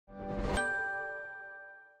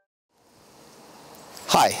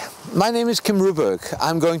Hi, my name is Kim Ruberg.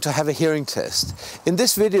 I'm going to have a hearing test. In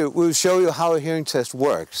this video we'll show you how a hearing test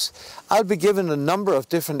works. I'll be given a number of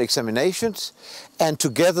different examinations and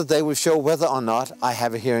together they will show whether or not I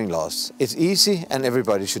have a hearing loss. It's easy and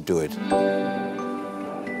everybody should do it.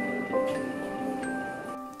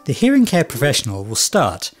 The hearing care professional will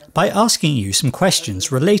start by asking you some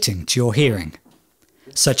questions relating to your hearing,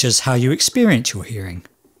 such as how you experience your hearing,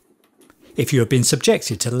 if you have been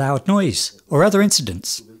subjected to loud noise or other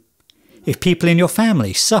incidents, if people in your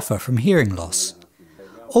family suffer from hearing loss,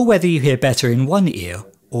 or whether you hear better in one ear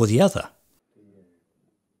or the other.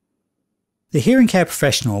 The hearing care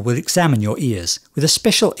professional will examine your ears with a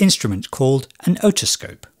special instrument called an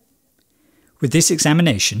otoscope. With this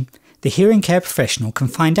examination, the hearing care professional can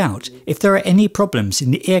find out if there are any problems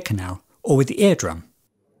in the ear canal or with the eardrum.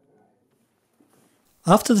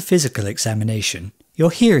 After the physical examination,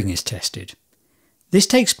 your hearing is tested. This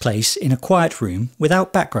takes place in a quiet room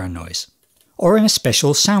without background noise, or in a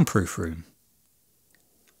special soundproof room.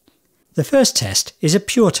 The first test is a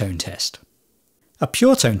pure tone test. A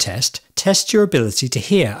pure tone test tests your ability to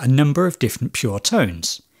hear a number of different pure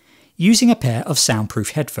tones, using a pair of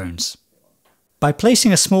soundproof headphones. By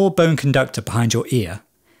placing a small bone conductor behind your ear,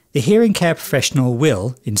 the hearing care professional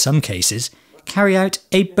will, in some cases, carry out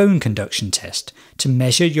a bone conduction test to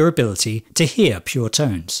measure your ability to hear pure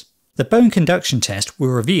tones. The bone conduction test will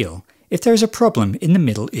reveal if there is a problem in the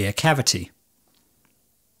middle ear cavity.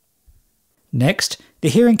 Next, the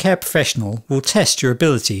hearing care professional will test your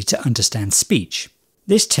ability to understand speech.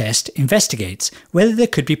 This test investigates whether there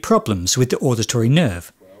could be problems with the auditory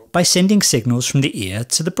nerve by sending signals from the ear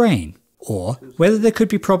to the brain, or whether there could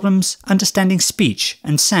be problems understanding speech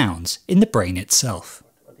and sounds in the brain itself.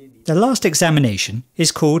 The last examination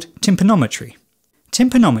is called tympanometry.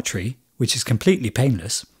 Tympanometry, which is completely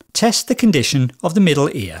painless, tests the condition of the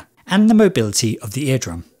middle ear and the mobility of the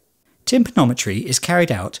eardrum. Tympanometry is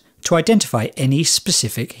carried out to identify any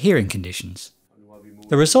specific hearing conditions.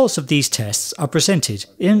 The results of these tests are presented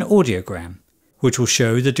in an audiogram, which will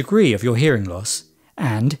show the degree of your hearing loss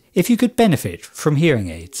and if you could benefit from hearing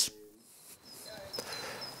aids.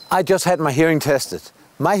 I just had my hearing tested.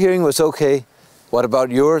 My hearing was okay. What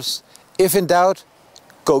about yours? If in doubt,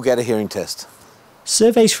 go get a hearing test.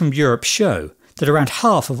 Surveys from Europe show that around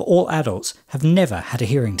half of all adults have never had a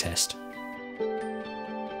hearing test.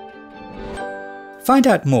 Find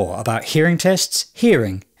out more about hearing tests,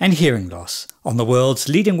 hearing and hearing loss on the world's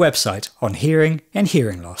leading website on hearing and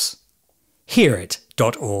hearing loss,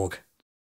 hearit.org.